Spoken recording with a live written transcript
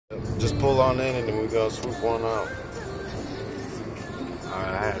Just pull on in and then we're gonna swoop one out.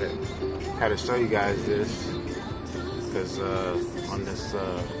 Alright, I had to show you guys this because on this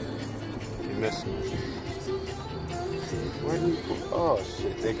you missed me. Where do you put? Oh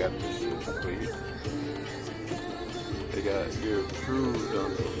shit, they got this shit complete. They got you approved on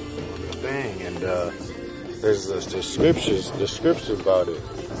the thing, and there's the scriptures about it.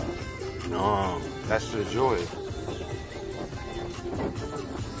 That's the joy.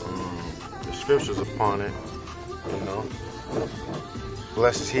 The scriptures upon it, you know.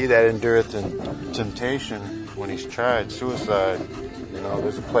 Blessed is he that endureth in temptation when he's tried, suicide. You know,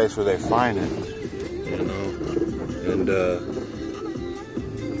 there's a place where they find it, you know. And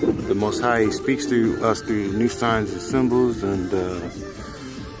the Most High, he speaks to us through new signs and symbols, and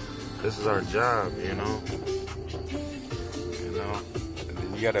this is our job, you know.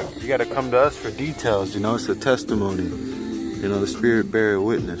 And you gotta come to us for details, you know. It's a testimony, you know. The Spirit bear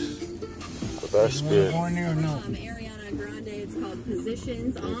witness with our spirit.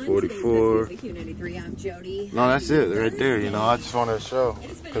 Positions on 44. No, that's it right there. You know, I just want to show,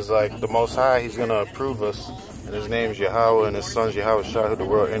 because like the Most High, he's gonna approve us, and his name's Yahweh, and his son's Yahweh Shah, who the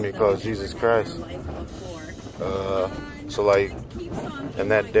world enemy calls Jesus Christ. So like, in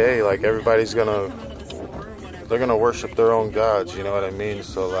that day, like everybody's they're gonna worship their own gods. You know what I mean?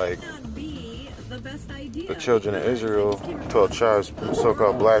 So like, the children of Israel, 12 tribes,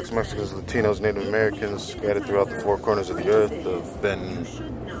 so-called blacks, Mexicans, Latinos, Native Americans, scattered throughout the four corners of the earth, have been,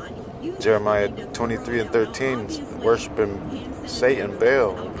 Jeremiah 23:13, worshiping Satan,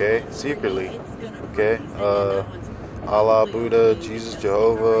 Baal, okay, secretly, okay, Allah, Buddha, Jesus,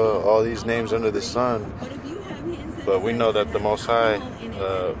 Jehovah, all these names under the sun. But we know that the Most High,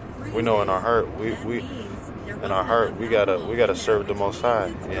 we know in our heart, we gotta serve the Most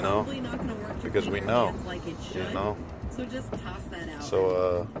High, you know. Because we know, you know.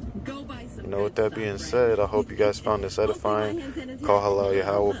 So, you know, with that being said, I hope you guys found this edifying. Call halal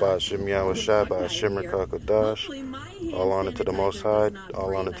Yahweh by Hashem Yahweh Shai by Hashem Rakakadash. All honor to the Most High.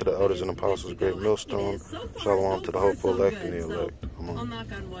 All honor to the elders and apostles, great millstone. Shalom to the hopeful elect and the elect. Come on.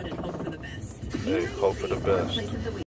 Hey, hope for the best.